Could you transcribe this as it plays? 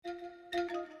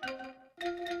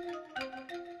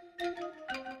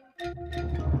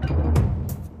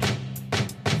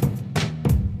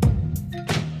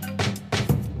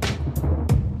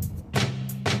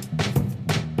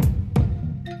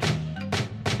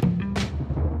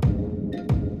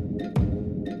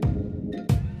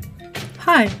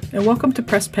Hi, and welcome to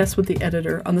Press Pass with the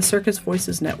Editor on the Circus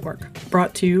Voices Network,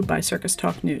 brought to you by Circus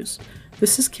Talk News.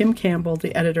 This is Kim Campbell,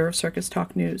 the editor of Circus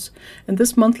Talk News, and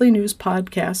this monthly news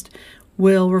podcast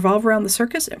will revolve around the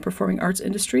circus and performing arts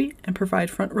industry and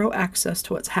provide front row access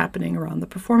to what's happening around the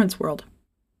performance world.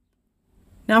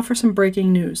 Now for some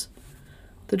breaking news.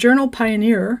 The journal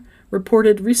Pioneer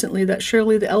reported recently that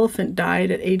Shirley the Elephant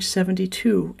died at age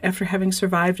 72 after having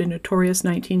survived a notorious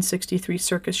 1963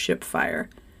 circus ship fire.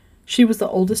 She was the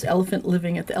oldest elephant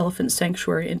living at the Elephant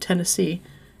Sanctuary in Tennessee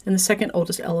and the second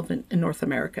oldest elephant in North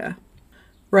America.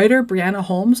 Writer Brianna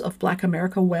Holmes of Black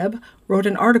America Web wrote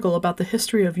an article about the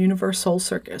history of Universal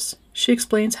Circus. She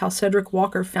explains how Cedric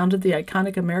Walker founded the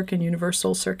iconic American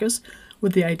Universal Circus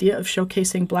with the idea of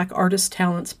showcasing Black artists'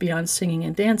 talents beyond singing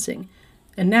and dancing.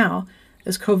 And now,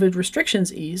 as COVID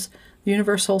restrictions ease, the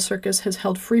Universal Circus has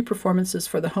held free performances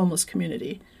for the homeless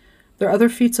community. Their other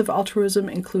feats of altruism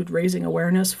include raising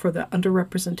awareness for the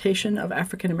underrepresentation of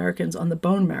African Americans on the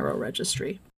bone marrow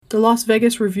registry. The Las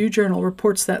Vegas Review-Journal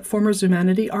reports that former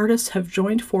Zumanity artists have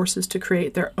joined forces to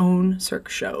create their own cirque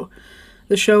show.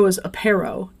 The show is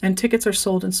Apero, and tickets are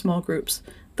sold in small groups.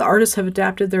 The artists have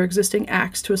adapted their existing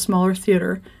acts to a smaller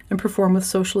theater and perform with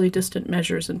socially distant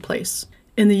measures in place.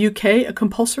 In the UK, a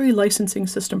compulsory licensing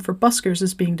system for buskers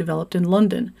is being developed in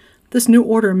London. This new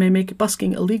order may make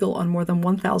busking illegal on more than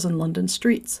 1,000 London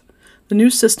streets. The new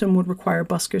system would require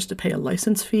buskers to pay a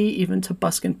license fee even to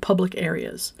busk in public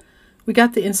areas. We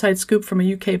got the inside scoop from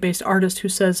a UK-based artist who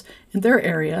says, in their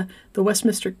area, the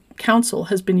Westminster Council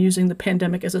has been using the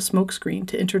pandemic as a smokescreen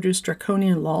to introduce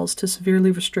draconian laws to severely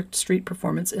restrict street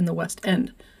performance in the West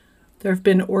End. There have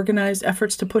been organized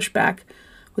efforts to push back,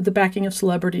 with the backing of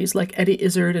celebrities like Eddie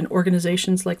Izzard and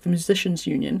organizations like the Musicians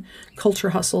Union, Culture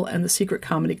Hustle, and the Secret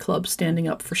Comedy Club standing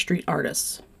up for street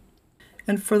artists.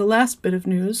 And for the last bit of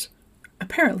news,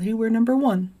 apparently we're number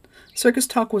one. Circus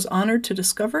Talk was honored to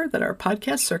discover that our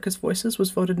podcast, Circus Voices,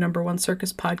 was voted number one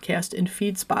circus podcast in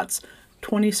FeedSpot's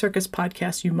 20 circus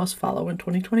podcasts you must follow in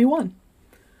 2021.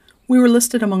 We were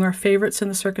listed among our favorites in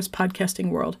the circus podcasting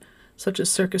world, such as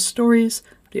Circus Stories,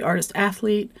 The Artist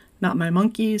Athlete, Not My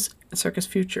Monkeys, and Circus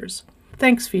Futures.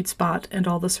 Thanks, FeedSpot, and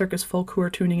all the circus folk who are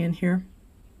tuning in here.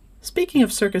 Speaking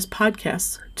of circus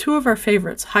podcasts, two of our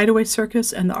favorites, Hideaway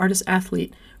Circus and The Artist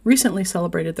Athlete, recently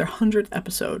celebrated their 100th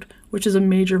episode, which is a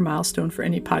major milestone for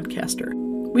any podcaster.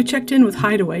 We checked in with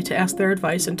Hideaway to ask their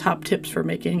advice and top tips for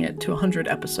making it to 100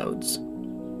 episodes.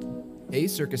 Hey,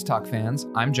 Circus Talk fans,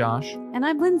 I'm Josh. And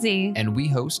I'm Lindsay. And we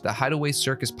host the Hideaway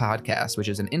Circus Podcast, which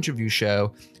is an interview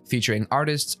show featuring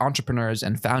artists, entrepreneurs,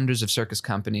 and founders of circus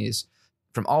companies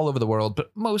from all over the world, but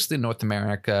mostly North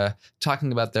America,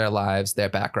 talking about their lives, their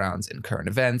backgrounds, and current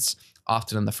events.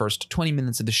 Often in the first 20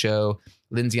 minutes of the show,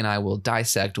 Lindsay and I will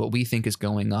dissect what we think is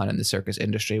going on in the circus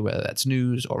industry, whether that's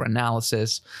news or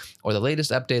analysis, or the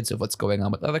latest updates of what's going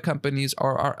on with other companies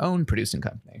or our own producing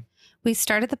company. We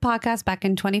started the podcast back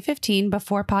in 2015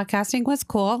 before podcasting was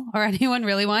cool or anyone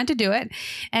really wanted to do it.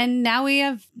 And now we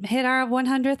have hit our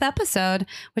 100th episode,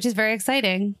 which is very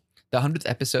exciting. The 100th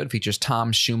episode features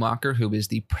Tom Schumacher, who is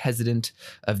the president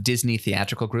of Disney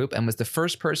Theatrical Group and was the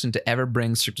first person to ever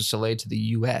bring Cirque du Soleil to the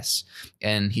U.S.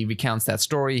 And he recounts that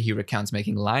story. He recounts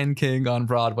making Lion King on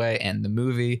Broadway and the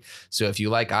movie. So if you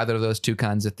like either of those two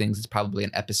kinds of things, it's probably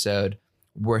an episode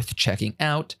worth checking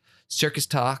out. Circus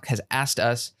Talk has asked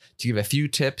us to give a few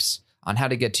tips on how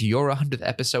to get to your 100th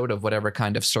episode of whatever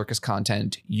kind of circus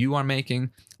content you are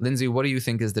making. Lindsay, what do you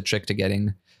think is the trick to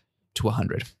getting to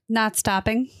 100? Not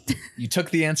stopping. You took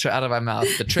the answer out of my mouth.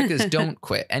 The trick is don't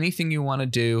quit. Anything you want to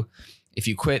do, if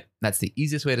you quit, that's the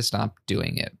easiest way to stop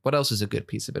doing it. What else is a good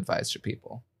piece of advice for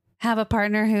people? Have a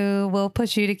partner who will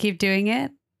push you to keep doing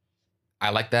it. I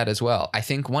like that as well. I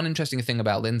think one interesting thing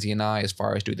about Lindsay and I, as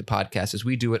far as doing the podcast, is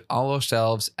we do it all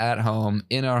ourselves at home,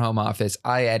 in our home office.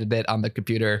 I edit it on the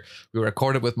computer. We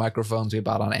record it with microphones we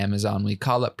bought on Amazon. We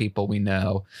call up people we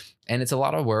know. And it's a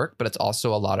lot of work, but it's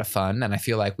also a lot of fun. And I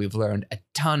feel like we've learned a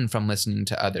ton from listening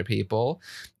to other people.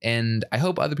 And I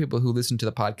hope other people who listen to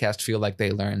the podcast feel like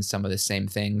they learn some of the same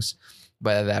things,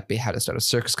 whether that be how to start a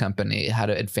circus company, how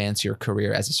to advance your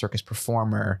career as a circus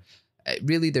performer.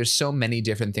 Really, there's so many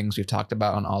different things we've talked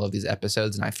about on all of these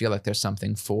episodes, and I feel like there's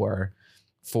something for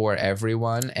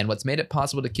everyone. And what's made it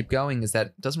possible to keep going is that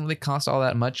it doesn't really cost all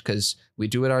that much because we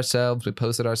do it ourselves, we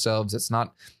post it ourselves. It's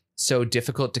not so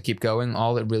difficult to keep going.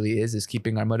 All it really is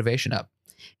keeping our motivation up.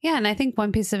 Yeah, and I think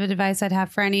one piece of advice I'd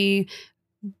have for any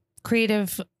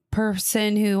creative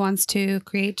person who wants to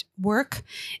create work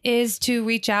is to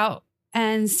reach out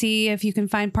and see if you can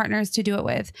find partners to do it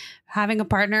with. Having a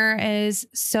partner is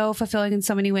so fulfilling in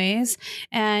so many ways.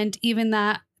 And even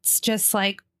that's just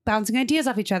like bouncing ideas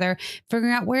off each other,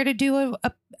 figuring out where to do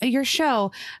your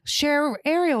show, share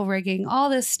aerial rigging, all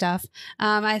this stuff.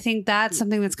 I think that's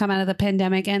something that's come out of the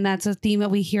pandemic. And that's a theme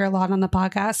that we hear a lot on the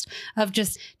podcast of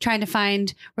just trying to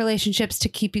find relationships to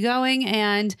keep you going.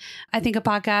 And I think a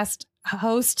podcast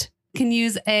host can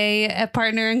use a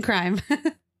partner in crime.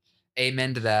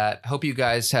 Amen to that. Hope you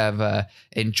guys have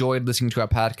enjoyed listening to our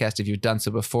podcast. If you've done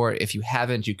so before, if you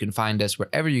haven't, you can find us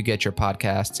wherever you get your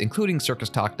podcasts, including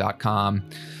circustalk.com.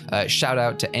 Shout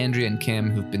out to Andrea and Kim,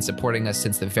 who've been supporting us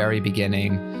since the very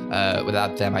beginning.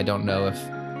 Without them, I don't know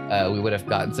if we would have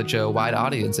gotten such a wide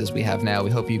audience as we have now.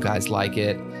 We hope you guys like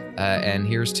it. And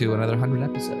here's to another 100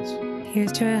 episodes.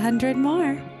 Here's to 100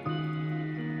 more.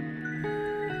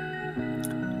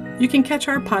 You can catch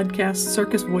our podcast,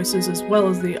 Circus Voices, as well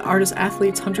as the Artist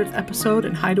Athletes 100th episode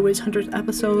and Hideaway's 100th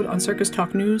episode on Circus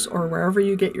Talk News or wherever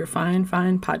you get your fine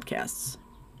podcasts.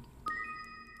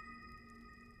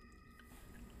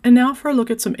 And now for a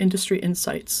look at some industry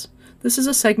insights. This is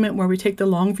a segment where we take the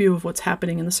long view of what's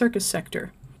happening in the circus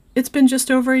sector. It's been just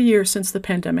over a year since the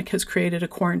pandemic has created a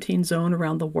quarantine zone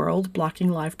around the world, blocking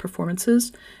live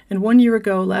performances. And 1 year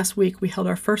ago, last week, we held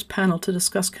our first panel to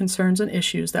discuss concerns and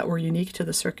issues that were unique to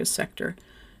the circus sector.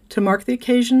 To mark the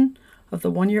occasion of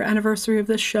the 1 year anniversary of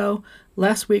this show,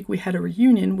 last week we had a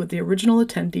reunion with the original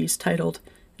attendees titled,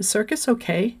 "Is Circus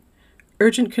Okay?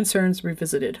 Urgent Concerns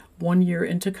Revisited, 1 year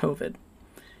into COVID."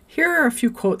 Here are a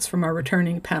few quotes from our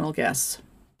returning panel guests.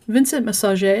 Vincent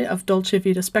Massager of Dolce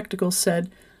Vita Spectacles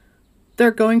said, "There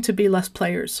are going to be less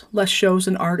players, less shows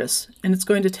and artists, and it's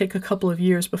going to take a couple of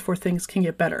years before things can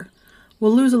get better.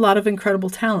 We'll lose a lot of incredible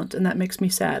talent, and that makes me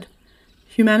sad.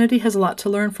 Humanity has a lot to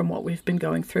learn from what we've been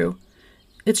going through.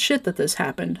 It's shit that this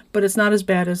happened, but it's not as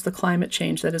bad as the climate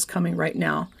change that is coming right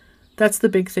now. That's the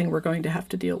big thing we're going to have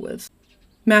to deal with."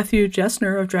 Matthew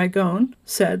Jessner of Dragon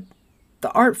said,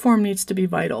 "The art form needs to be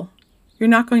vital. You're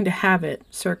not going to have it,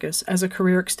 circus, as a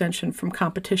career extension from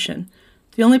competition.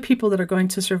 The only people that are going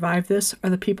to survive this are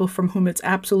the people from whom it's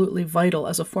absolutely vital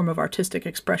as a form of artistic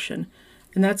expression,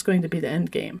 and that's going to be the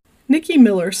end game." Nikki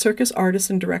Miller, circus artist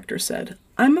and director, said,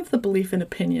 "I'm of the belief and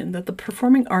opinion that the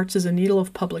performing arts is a needle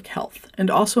of public health, and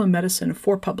also a medicine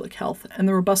for public health, and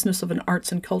the robustness of an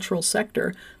arts and cultural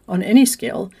sector on any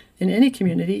scale, in any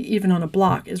community, even on a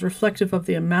block, is reflective of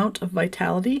the amount of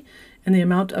vitality and the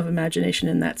amount of imagination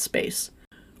in that space.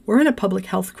 We're in a public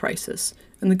health crisis,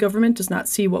 and the government does not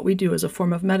see what we do as a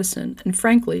form of medicine, and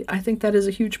frankly, I think that is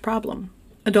a huge problem."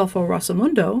 Adolfo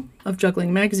Rosamundo of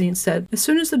Juggling Magazine said, "As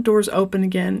soon as the doors open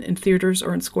again in theaters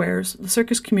or in squares, the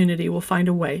circus community will find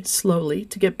a way, slowly,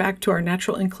 to get back to our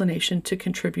natural inclination to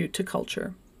contribute to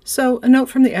culture." So, a note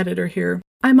from the editor here.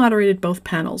 I moderated both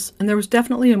panels, and there was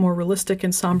definitely a more realistic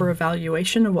and somber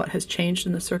evaluation of what has changed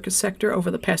in the circus sector over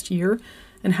the past year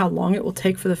and how long it will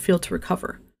take for the field to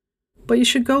recover. But you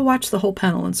should go watch the whole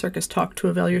panel in Circus Talk to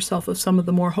avail yourself of some of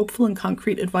the more hopeful and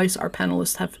concrete advice our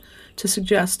panelists have to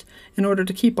suggest in order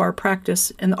to keep our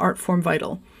practice and the art form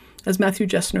vital, as Matthew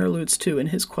Jessner alludes to in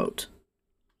his quote.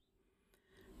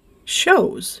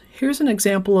 Shows. Here's an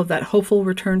example of that hopeful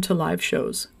return to live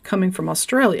shows, coming from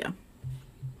Australia.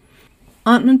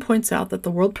 Antman points out that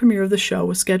the world premiere of the show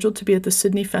was scheduled to be at the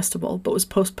Sydney Festival, but was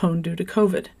postponed due to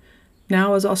COVID.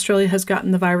 Now, as Australia has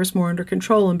gotten the virus more under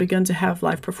control and begun to have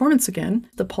live performance again,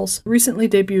 The Pulse recently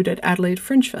debuted at Adelaide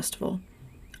Fringe Festival.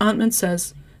 Antman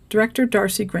says, director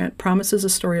Darcy Grant promises a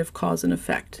story of cause and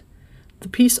effect. The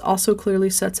piece also clearly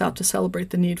sets out to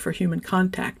celebrate the need for human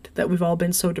contact that we've all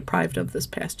been so deprived of this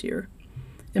past year.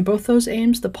 In both those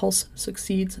aims, The Pulse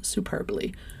succeeds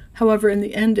superbly. However, in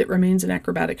the end, it remains an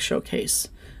acrobatic showcase.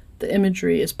 The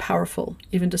imagery is powerful,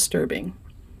 even disturbing.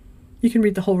 You can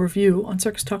read the whole review on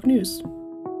Circus Talk News.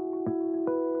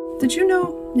 Did you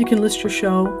know you can list your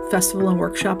show, festival, and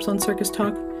workshops on Circus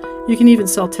Talk? You can even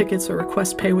sell tickets or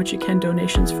request pay-what-you-can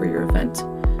donations for your event.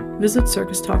 Visit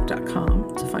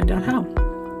circustalk.com to find out how.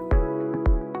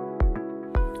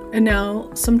 And now,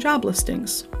 some job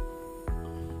listings.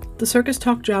 The Circus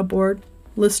Talk job board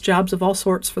lists jobs of all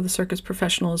sorts for the circus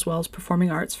professional as well as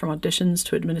performing arts, from auditions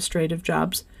to administrative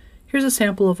jobs. Here's a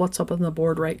sample of what's up on the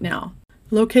board right now.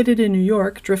 Located in New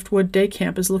York, Driftwood Day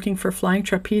Camp is looking for flying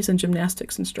trapeze and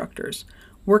gymnastics instructors.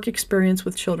 Work experience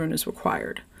with children is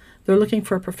required. They're looking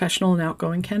for a professional and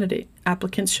outgoing candidate.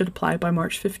 Applicants should apply by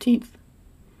March 15th.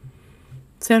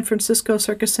 San Francisco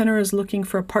Circus Center is looking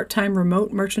for a part-time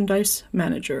remote merchandise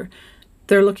manager.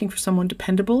 They're looking for someone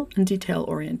dependable and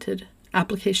detail-oriented.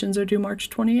 Applications are due March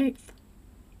 28th.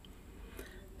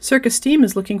 Circus Team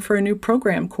is looking for a new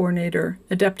program coordinator,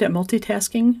 adept at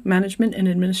multitasking, management, and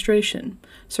administration.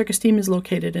 Circus Team is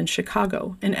located in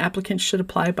Chicago, and applicants should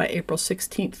apply by April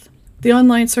 16th. The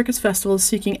online circus festival is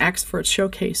seeking acts for its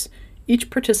showcase. Each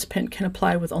participant can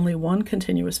apply with only one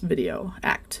continuous video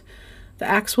act. The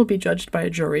acts will be judged by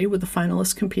a jury, with the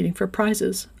finalists competing for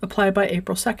prizes. Apply by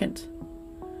April 2nd.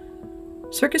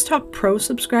 Circus Talk Pro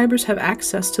subscribers have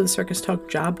access to the Circus Talk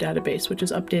job database, which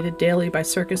is updated daily by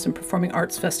circus and performing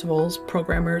arts festivals,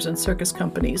 programmers, and circus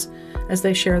companies as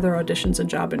they share their auditions and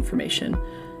job information.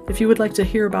 If you would like to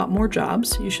hear about more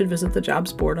jobs, you should visit the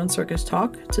jobs board on Circus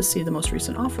Talk to see the most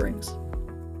recent offerings.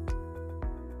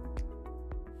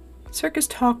 Circus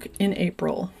Talk in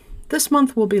April. This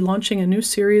month we'll be launching a new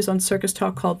series on Circus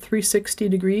Talk called 360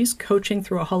 Degrees, Coaching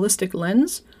Through a Holistic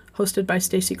Lens, hosted by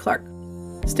Stacey Clark.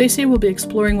 Stacey will be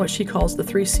exploring what she calls the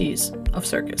 3 C's of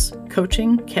circus: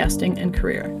 coaching, casting, and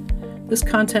career. This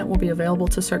content will be available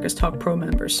to Circus Talk Pro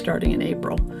members starting in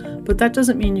April, but that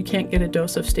doesn't mean you can't get a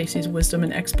dose of Stacey's wisdom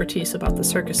and expertise about the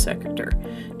circus sector.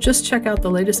 Just check out the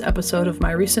latest episode of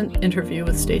my recent interview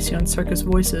with Stacey on Circus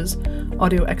Voices,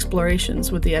 Audio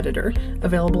Explorations with the Editor,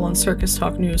 available on Circus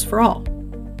Talk News for all.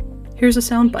 Here's a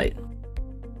soundbite.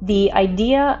 The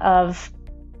idea of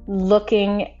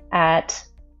looking at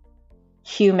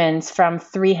humans from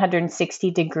 360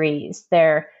 degrees.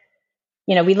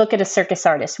 We look at a circus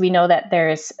artist. We know that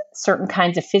there's certain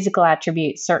kinds of physical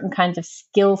attributes, certain kinds of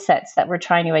skill sets that we're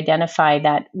trying to identify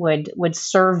that would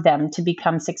serve them to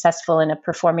become successful in a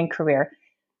performing career.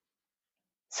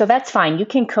 So that's fine. You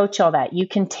can coach all that. You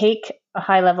can take a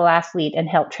high-level athlete and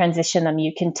help transition them.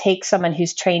 You can take someone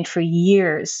who's trained for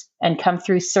years and come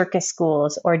through circus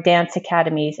schools or dance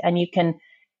academies, and you can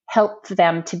help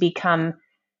them to become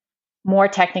more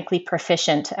technically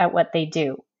proficient at what they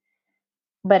do.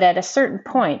 But at a certain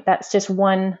point, that's just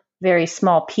one very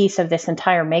small piece of this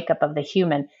entire makeup of the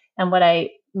human. And what I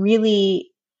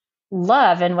really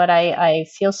love and what I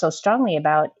feel so strongly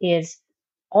about is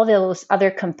all those other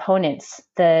components: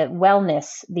 the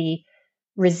wellness, the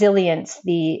resilience,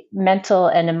 the mental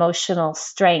and emotional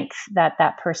strength that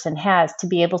that person has to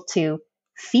be able to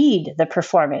feed the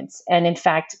performance. And in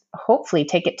fact, hopefully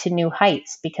take it to new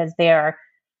heights because they are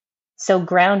so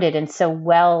grounded and so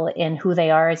well in who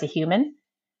they are as a human.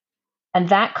 And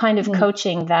that kind of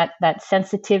coaching, that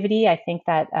sensitivity, I think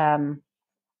that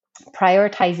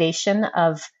prioritization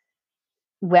of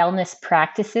wellness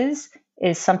practices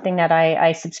is something that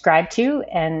I subscribe to,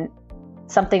 and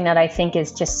something that I think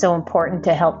is just so important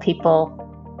to help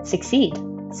people succeed,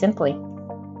 simply.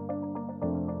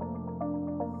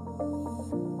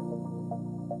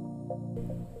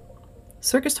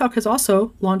 Circus Talk has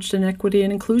also launched an equity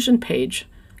and inclusion page.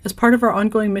 As part of our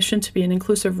ongoing mission to be an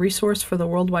inclusive resource for the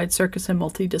worldwide circus and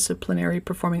multidisciplinary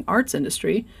performing arts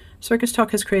industry, Circus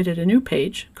Talk has created a new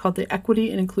page called the Equity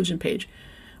and Inclusion page,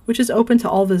 which is open to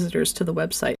all visitors to the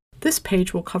website. This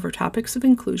page will cover topics of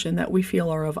inclusion that we feel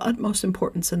are of utmost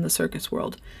importance in the circus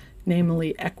world,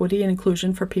 namely equity and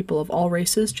inclusion for people of all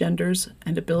races, genders,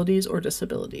 and abilities or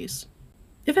disabilities.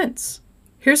 Events.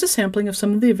 Here's a sampling of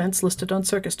some of the events listed on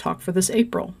Circus Talk for this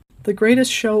April. The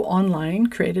Greatest Show Online,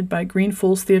 created by Green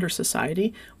Fools Theater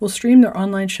Society, will stream their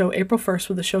online show April 1st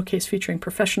with a showcase featuring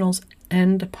professionals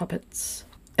and puppets.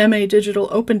 MA Digital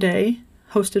Open Day,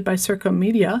 hosted by Circo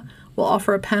Media, will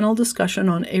offer a panel discussion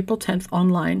on April 10th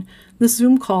online. This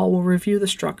Zoom call will review the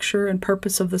structure and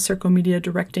purpose of the Circo Media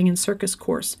Directing in Circus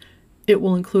course. It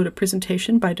will include a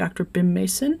presentation by Dr. Bim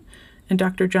Mason and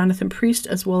Dr. Jonathan Priest,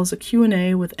 as well as a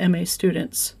Q&A with MA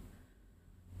students.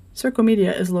 Circo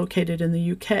Media is located in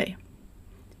the UK.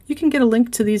 You can get a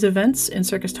link to these events in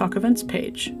Circus Talk Events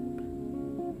page.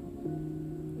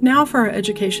 Now for our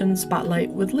Education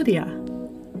Spotlight with Lydia.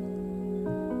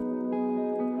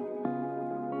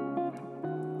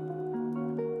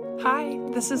 Hi,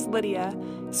 this is Lydia,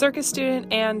 circus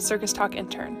student and Circus Talk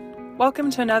intern. Welcome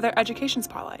to another Education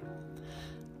Spotlight.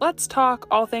 Let's talk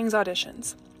all things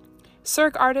auditions.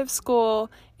 Cirque Artiv School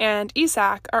and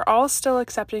ESAC are all still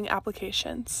accepting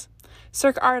applications.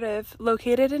 Cirque Artiv,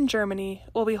 located in Germany,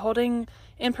 will be holding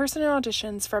in-person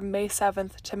auditions from May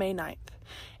 7th to May 9th,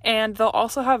 and they'll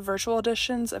also have virtual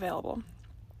auditions available.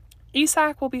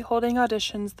 ESAC will be holding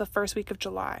auditions the first week of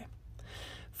July.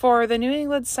 For the New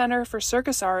England Center for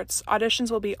Circus Arts, auditions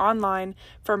will be online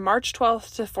from March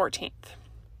 12th to 14th.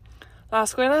 La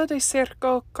Escuela de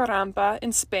Circo Caramba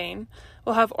in Spain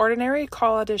will have ordinary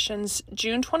call auditions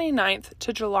June 29th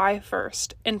to July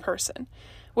 1st in person,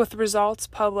 with results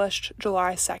published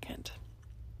July 2nd.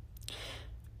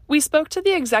 We spoke to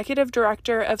the executive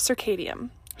director of Circadium,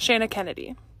 Shana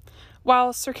Kennedy.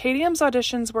 While Circadium's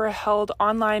auditions were held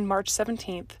online March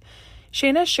 17th,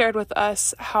 Shayna shared with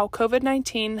us how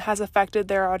COVID-19 has affected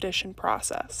their audition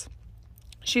process.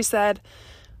 She said,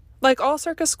 "Like all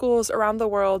circus schools around the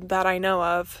world that I know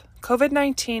of,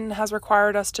 COVID-19 has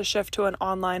required us to shift to an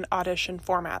online audition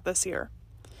format this year.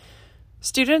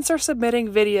 Students are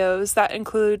submitting videos that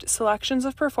include selections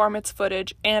of performance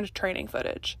footage and training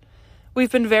footage.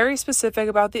 We've been very specific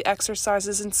about the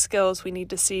exercises and skills we need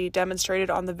to see demonstrated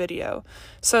on the video,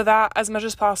 so that, as much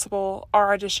as possible,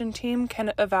 our audition team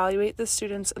can evaluate the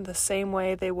students in the same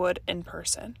way they would in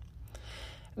person.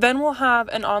 Then we'll have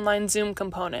an online Zoom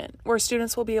component, where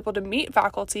students will be able to meet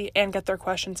faculty and get their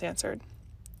questions answered.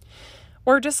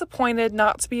 We're disappointed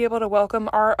not to be able to welcome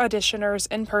our auditioners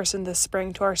in person this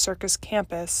spring to our circus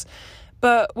campus,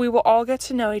 but we will all get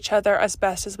to know each other as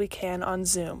best as we can on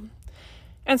Zoom.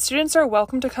 And students are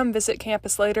welcome to come visit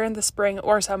campus later in the spring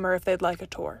or summer if they'd like a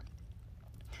tour.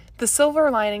 The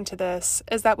silver lining to this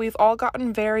is that we've all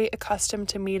gotten very accustomed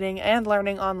to meeting and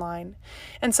learning online,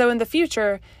 and so in the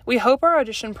future, we hope our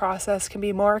audition process can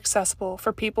be more accessible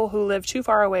for people who live too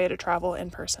far away to travel in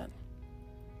person."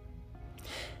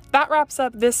 That wraps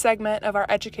up this segment of our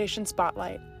Education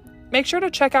Spotlight. Make sure to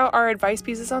check out our advice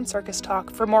pieces on Circus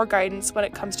Talk for more guidance when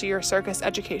it comes to your circus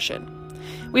education.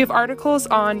 We have articles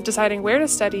on deciding where to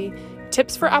study,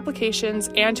 tips for applications,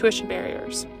 and tuition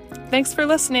barriers. Thanks for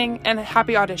listening, and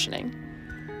happy auditioning.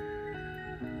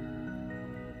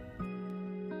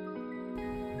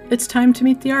 It's time to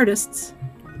meet the artists.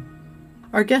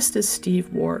 Our guest is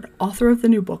Steve Ward, author of the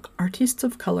new book, Artistes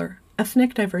of Color,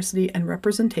 Ethnic Diversity and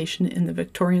Representation in the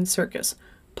Victorian Circus,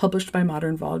 published by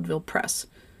Modern Vaudeville Press.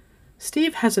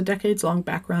 Steve has a decades-long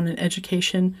background in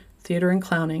education, theater, and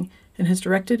clowning, and has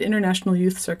directed international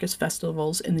youth circus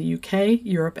festivals in the UK,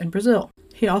 Europe, and Brazil.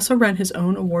 He also ran his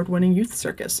own award-winning youth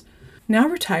circus. Now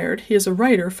retired, he is a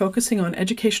writer focusing on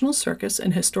educational circus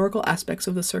and historical aspects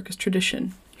of the circus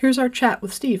tradition. Here's our chat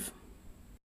with Steve.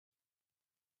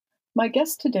 My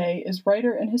guest today is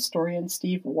writer and historian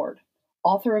Steve Ward,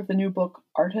 author of the new book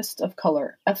Artists of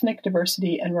Color, Ethnic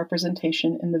Diversity and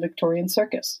Representation in the Victorian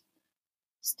Circus.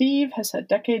 Steve has a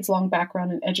decades-long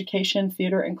background in education,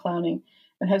 theater, and clowning,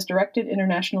 and has directed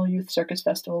international youth circus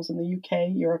festivals in the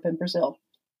UK, Europe, and Brazil.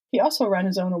 He also ran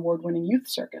his own award-winning youth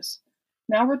circus.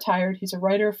 Now retired, he's a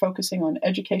writer focusing on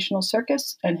educational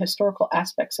circus and historical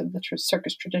aspects of the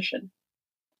circus tradition.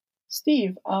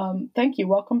 Steve, thank you.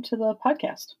 Welcome to the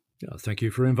podcast. Yeah, thank you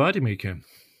for inviting me, Kim.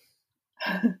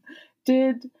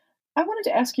 I wanted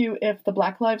to ask you if the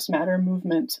Black Lives Matter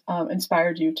movement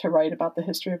inspired you to write about the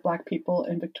history of Black people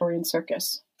in Victorian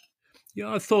circus.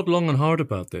 Yeah, I thought long and hard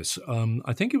about this.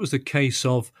 I think it was the case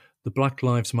of the Black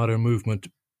Lives Matter movement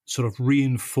sort of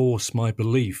reinforced my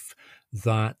belief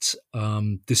that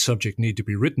this subject needed to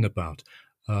be written about.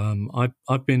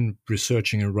 I've been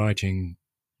researching and writing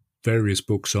various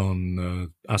books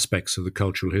on aspects of the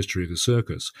cultural history of the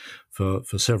circus for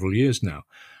several years now.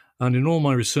 And in all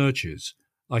my researches,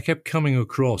 I kept coming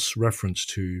across reference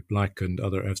to Black and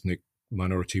other ethnic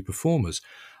minority performers.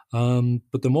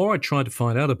 But the more I tried to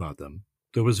find out about them,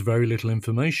 there was very little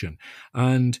information.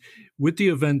 And with the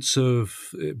events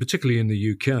of, particularly in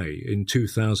the UK, in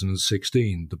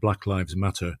 2016, the Black Lives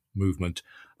Matter movement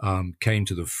came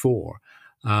to the fore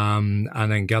and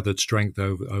then gathered strength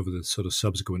over the sort of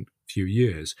subsequent few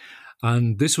years.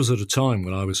 And this was at a time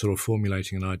when I was sort of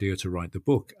formulating an idea to write the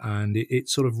book. And it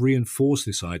sort of reinforced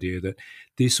this idea that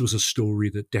this was a story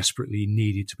that desperately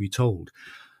needed to be told.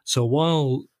 So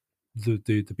while the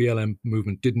BLM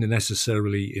movement didn't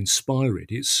necessarily inspire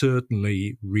it, it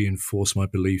certainly reinforced my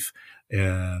belief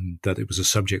that it was a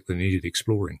subject that needed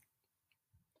exploring.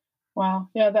 Wow.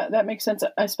 Yeah, that makes sense.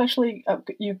 Especially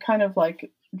you kind of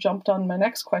like jumped on my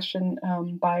next question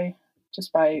by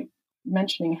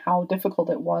mentioning how difficult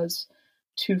it was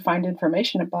to find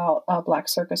information about Black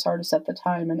circus artists at the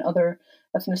time and other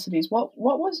ethnicities.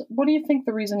 What do you think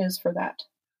the reason is for that?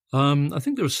 I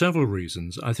think there are several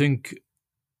reasons. I think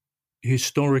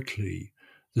historically,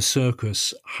 the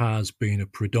circus has been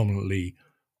predominantly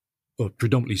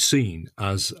seen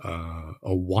as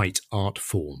a white art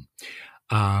form.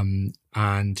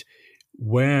 And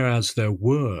whereas there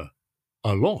were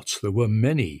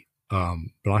many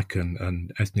Black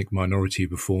and ethnic minority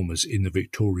performers in the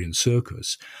Victorian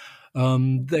circus,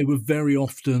 they were very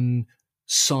often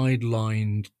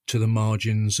sidelined to the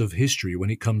margins of history when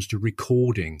it comes to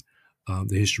recording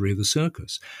the history of the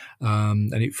circus.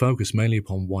 And it focused mainly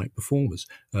upon white performers,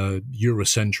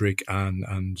 Eurocentric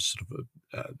and sort of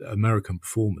American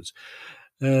performers.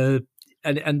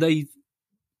 And they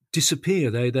disappear.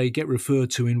 They get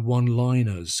referred to in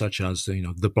one-liners, such as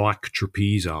the black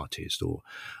trapeze artist or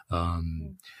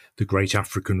the great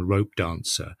African rope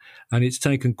dancer. And it's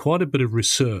taken quite a bit of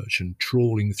research and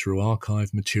trawling through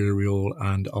archive material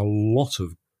and a lot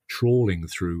of trawling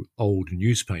through old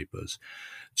newspapers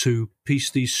to piece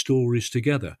these stories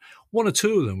together. One or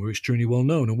two of them were extremely well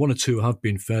known, and one or two have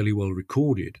been fairly well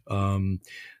recorded.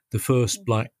 The first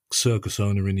black circus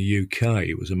owner in the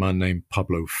UK was a man named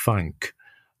Pablo Fank,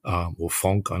 or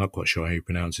Fonk, I'm not quite sure how you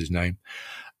pronounce his name.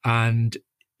 And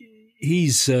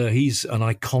he's an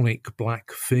iconic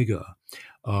black figure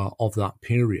of that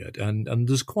period, and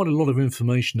there's quite a lot of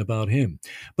information about him.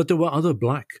 But there were other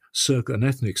black and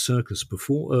ethnic circus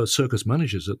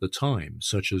managers at the time,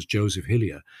 such as Joseph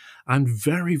Hillier, and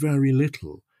very, very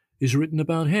little is written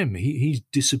about him. He's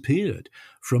disappeared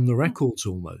from the records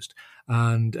almost,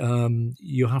 and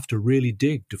you have to really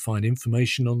dig to find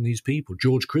information on these people.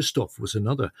 George Christoph was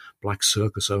another black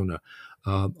circus owner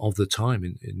of the time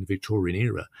in the Victorian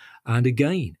era, and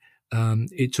again,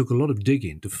 it took a lot of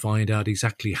digging to find out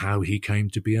exactly how he came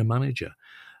to be a manager.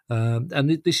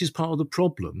 And this is part of the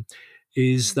problem,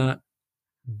 is that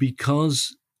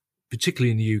because,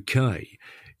 particularly in the UK,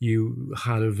 you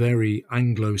had a very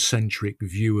Anglo-centric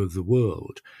view of the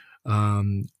world,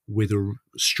 with a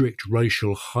strict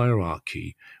racial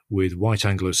hierarchy, with white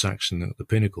Anglo-Saxon at the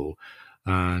pinnacle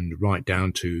and right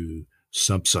down to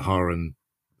sub-Saharan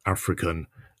African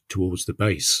towards the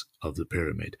base of the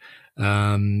pyramid.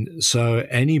 So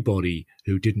anybody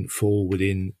who didn't fall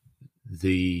within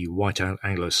the white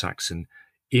Anglo-Saxon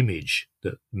image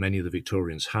that many of the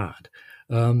Victorians had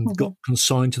got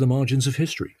consigned to the margins of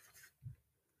history.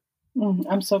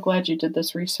 I'm so glad you did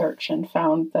this research and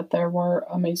found that there were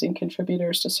amazing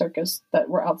contributors to circus that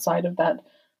were outside of that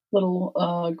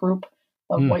little group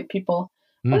of white people.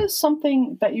 What is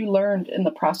something that you learned in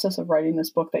the process of writing this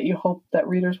book that you hope that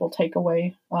readers will take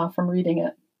away from reading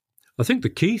it? I think the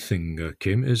key thing,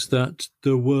 Kim, is that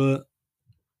there were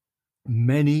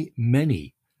many,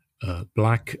 many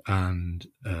black and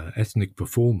ethnic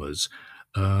performers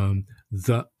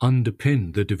that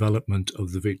underpinned the development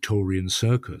of the Victorian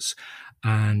circus.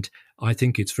 And I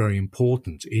think it's very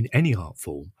important in any art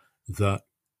form that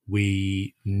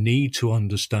we need to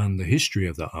understand the history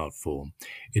of that art form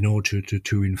in order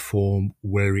to inform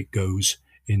where it goes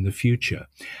in the future.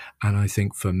 And I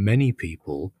think for many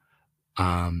people,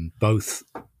 both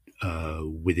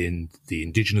within the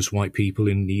indigenous white people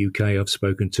in the UK I've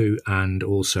spoken to, and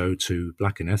also to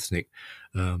black and ethnic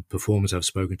performers I've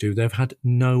spoken to, they've had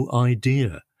no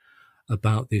idea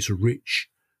about this rich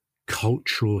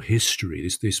cultural history,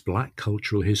 this black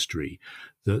cultural history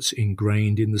that's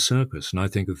ingrained in the circus. And I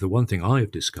think that the one thing I have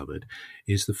discovered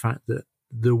is the fact that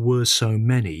there were so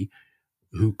many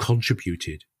who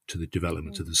contributed to the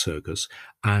development of the circus.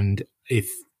 And if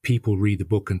people read the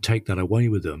book and take that away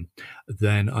with them,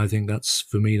 then I think that's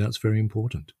very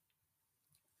important.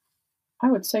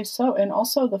 I would say so. And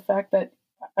also the fact that,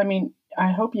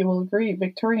 I hope you will agree,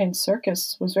 Victorian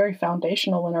circus was very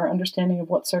foundational in our understanding of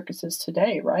what circus is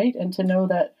today, right? And to know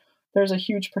that there's a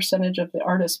huge percentage of the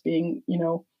artists being,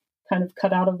 kind of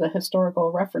cut out of the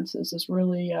historical references is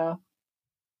really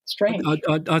strange.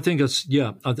 I think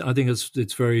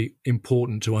it's very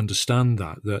important to understand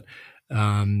that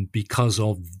because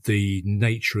of the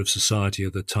nature of society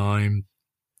at the time,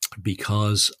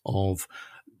 because of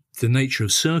the nature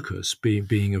of circus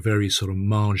being a very sort of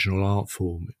marginal art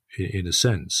form in a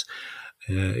sense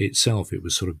itself, it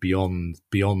was sort of beyond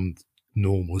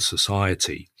normal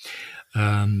society.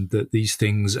 That these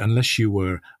things, unless you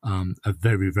were a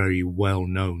very, very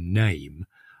well-known name,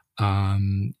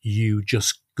 you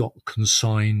just got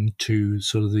consigned to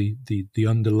sort of the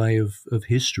underlay of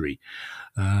history.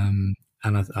 And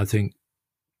I think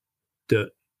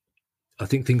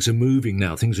things are moving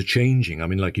now. Things are changing. I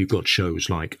mean, like you've got shows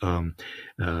like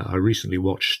I recently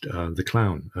watched The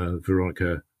Clown,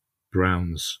 Veronica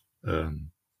Brown's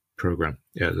program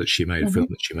that she made, a film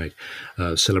that she made,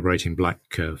 celebrating black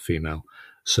female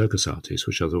circus artists,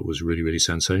 which I thought was really, really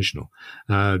sensational.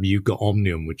 You've got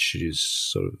Omnium, which is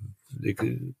sort of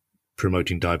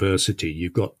promoting diversity.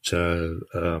 You've got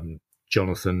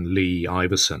Jonathan Lee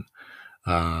Iverson,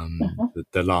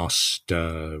 the last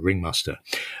ringmaster,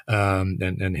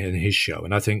 and his show.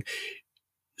 And I think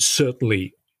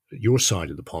certainly your side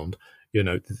of the pond,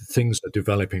 things are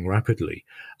developing rapidly,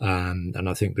 and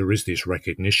I think there is this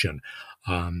recognition.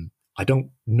 I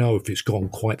don't know if it's gone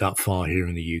quite that far here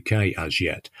in the UK as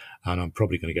yet, and I'm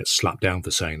probably going to get slapped down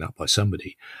for saying that by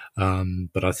somebody.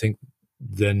 But I think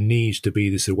there needs to be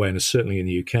this awareness, certainly in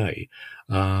the UK,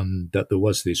 that there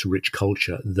was this rich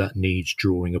culture that needs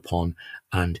drawing upon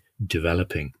and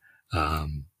developing.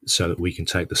 so that we can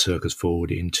take the circus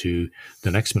forward into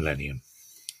the next millennium.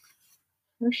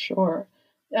 For sure.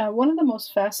 One of the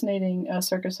most fascinating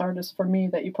circus artists for me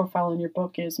that you profile in your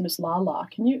book is Miss Lala.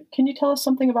 Can you tell us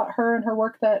something about her and her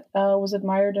work that was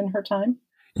admired in her time?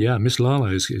 Yeah, Miss Lala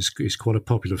is quite a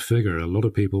popular figure. A lot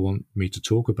of people want me to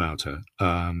talk about her.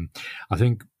 I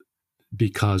think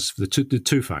because the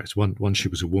two facts: one, she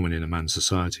was a woman in a man's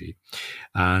society,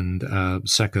 and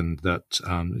second, that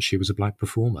she was a black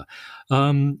performer.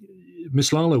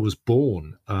 Miss Lala was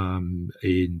born in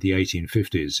the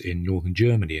 1850s in northern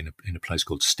Germany in a place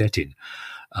called Stettin.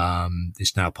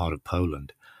 It's now part of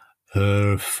Poland.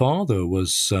 Her father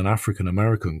was an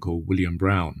African-American called William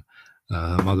Brown.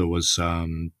 Her mother was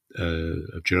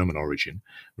of German origin,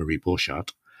 Marie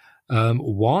Borchardt.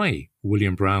 Why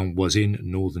William Brown was in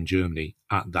northern Germany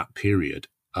at that period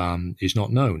is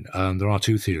not known. There are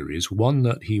two theories. One,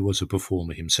 that he was a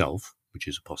performer himself, which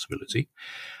is a possibility,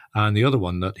 and the other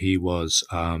one that he was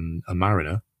a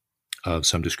mariner of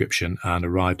some description and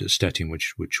arrived at Stettin,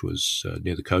 which was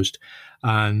near the coast,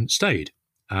 and stayed.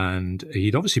 And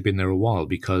he'd obviously been there a while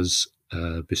because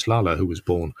Miss Lala, who was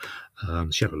born,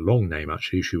 she had a long name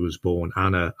actually. She was born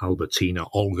Anna Albertina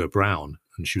Olga Brown,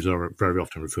 and she was very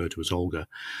often referred to as Olga.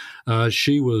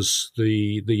 She was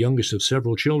the youngest of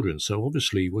several children, so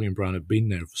obviously William Brown had been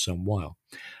there for some while.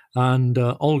 And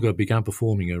Olga began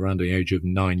performing around the age of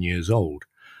 9 years old.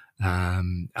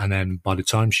 And then by the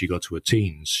time she got to her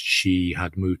teens, she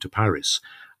had moved to Paris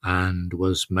and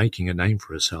was making a name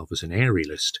for herself as an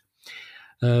aerialist.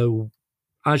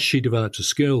 As she developed her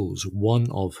skills,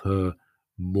 one of her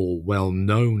more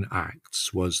well-known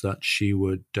acts was that she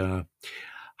would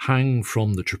hang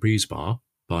from the trapeze bar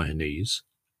by her knees,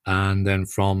 and then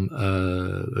from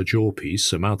a jaw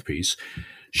piece, a mouthpiece,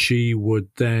 she would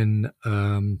then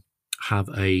have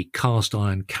a cast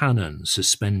iron cannon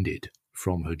suspended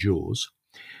from her jaws.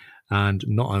 And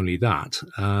not only that,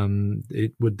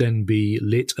 it would then be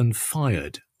lit and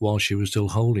fired while she was still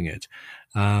holding it.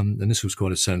 And this was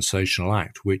quite a sensational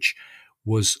act, which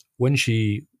was when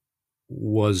she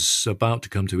was about to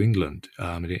come to England,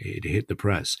 it hit the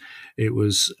press. It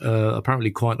was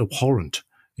apparently quite abhorrent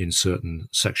in certain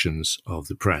sections of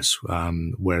the press,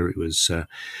 where it was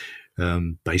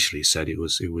basically said it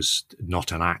was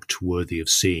not an act worthy of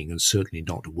seeing, and certainly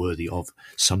not worthy of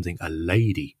something a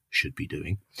lady should be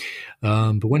doing.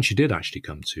 But when she did actually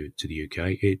come to the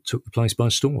UK, it took the place by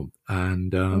storm,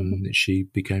 and she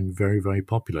became very, very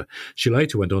popular. She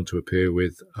later went on to appear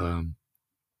with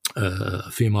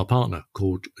a female partner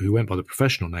who went by the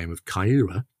professional name of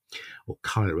Kyra.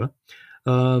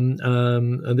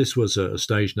 And this was a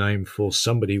stage name for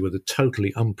somebody with a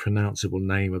totally unpronounceable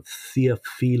name of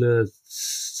Theophila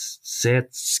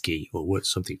Zetsky, or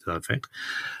something to that effect.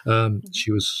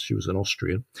 She was an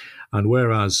Austrian, and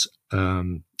whereas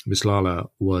Miss Lala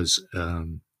was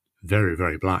very,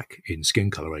 very black in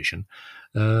skin coloration,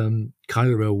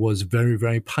 Kyra was very,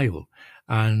 very pale,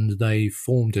 and they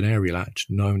formed an aerial act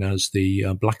known as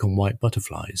the Black and White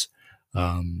Butterflies.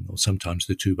 Or sometimes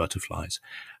the Two Butterflies,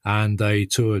 and they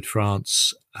toured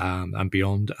France and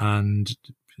beyond, and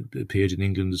appeared in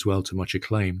England as well to much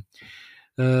acclaim.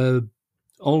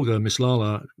 Olga, Miss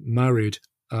Lala, married.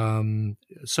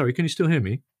 Sorry, can you still hear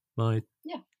me?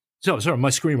 Yeah. Sorry, my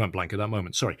screen went blank at that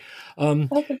moment. Sorry.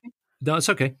 That's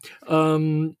okay.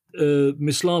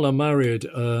 Miss Lala married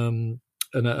an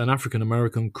African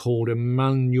American called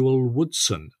Emmanuel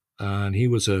Woodson. And he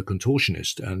was a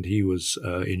contortionist, and he was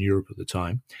in Europe at the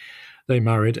time. They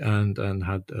married and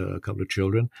had a couple of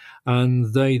children,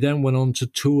 and they then went on to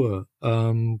tour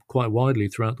quite widely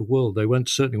throughout the world. They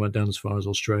certainly went down as far as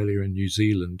Australia and New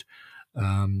Zealand.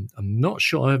 I'm not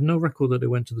sure. I have no record that they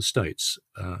went to the States,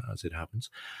 as it happens.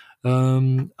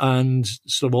 And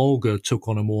sort of Olga took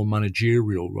on a more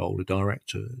managerial role, a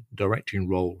directing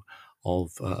role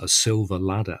of a Silver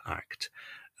Ladder act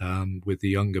with the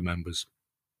younger members.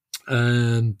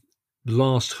 And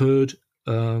last heard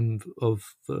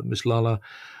of Miss Lala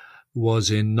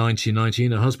was in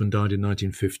 1919. Her husband died in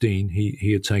 1915.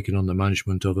 He had taken on the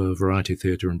management of a variety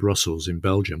theatre in Brussels in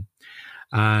Belgium.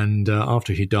 And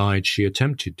after he died, she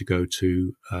attempted to go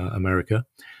to America,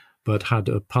 but had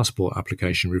a passport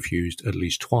application refused at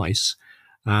least twice.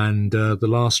 And the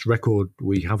last record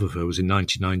we have of her was in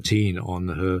 1919 on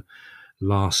her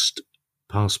last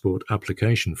passport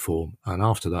application form. And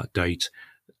after that date,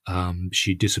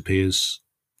 she disappears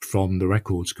from the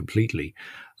records completely.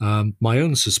 My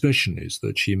own suspicion is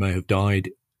that she may have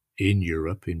died in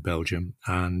Europe, in Belgium,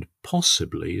 and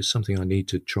possibly is something I need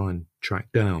to try and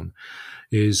track down,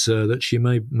 is that she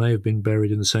may have been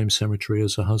buried in the same cemetery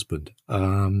as her husband.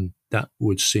 That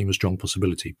would seem a strong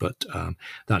possibility, but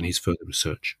that needs further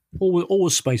research.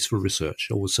 Always space for research,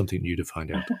 always something new to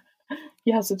find out.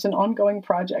 Yes, it's an ongoing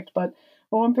project, but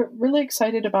I'm really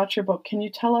excited about your book. Can you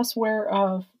tell us where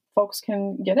folks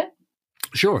can get it?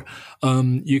 Sure.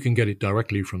 You can get it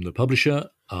directly from the publisher.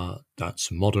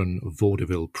 That's Modern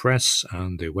Vaudeville Press,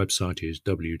 and their website is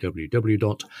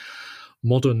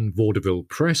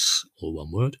www.modernvaudevilleppress, all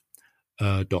one word,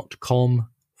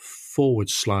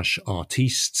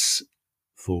 .com/artistes/.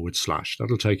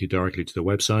 That'll take you directly to the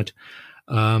website.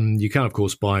 You can, of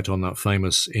course, buy it on that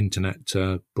famous internet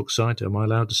book site. Am I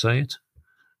allowed to say it?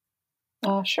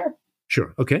 Sure.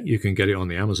 Sure. Okay. You can get it on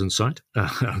the Amazon site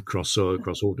across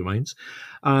all domains,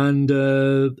 and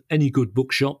any good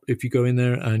bookshop. If you go in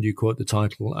there and you quote the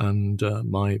title and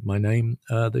my name,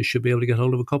 they should be able to get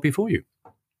hold of a copy for you.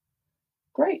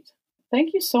 Great.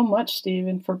 Thank you so much,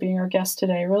 Stephen, for being our guest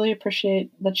today. I really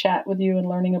appreciate the chat with you and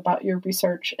learning about your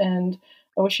research, and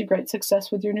I wish you great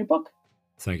success with your new book.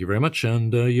 Thank you very much,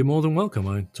 and you're more than welcome.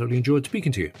 I totally enjoyed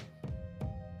speaking to you.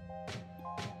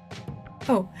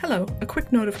 Oh, hello. A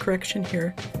quick note of correction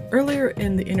here. Earlier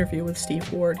in the interview with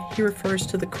Steve Ward, he refers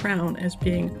to The Crown as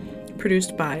being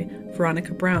produced by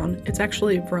Veronica Brown. It's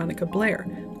actually Veronica Blair,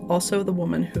 also the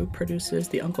woman who produces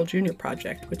the Uncle Junior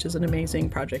Project, which is an amazing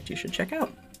project you should check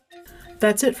out.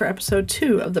 That's it for episode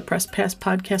 2 of the Press Pass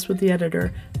podcast with the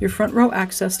editor, your front row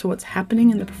access to what's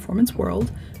happening in the performance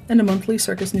world, and a monthly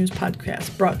circus news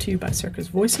podcast brought to you by Circus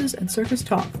Voices and Circus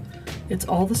Talk. It's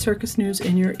all the circus news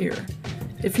in your ear.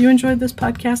 If you enjoyed this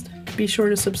podcast, be sure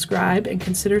to subscribe and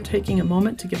consider taking a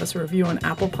moment to give us a review on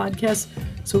Apple Podcasts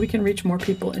so we can reach more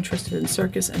people interested in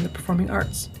circus and the performing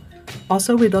arts.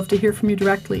 Also, we'd love to hear from you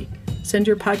directly. Send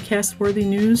your podcast-worthy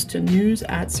news to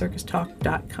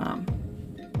news@circustalk.com.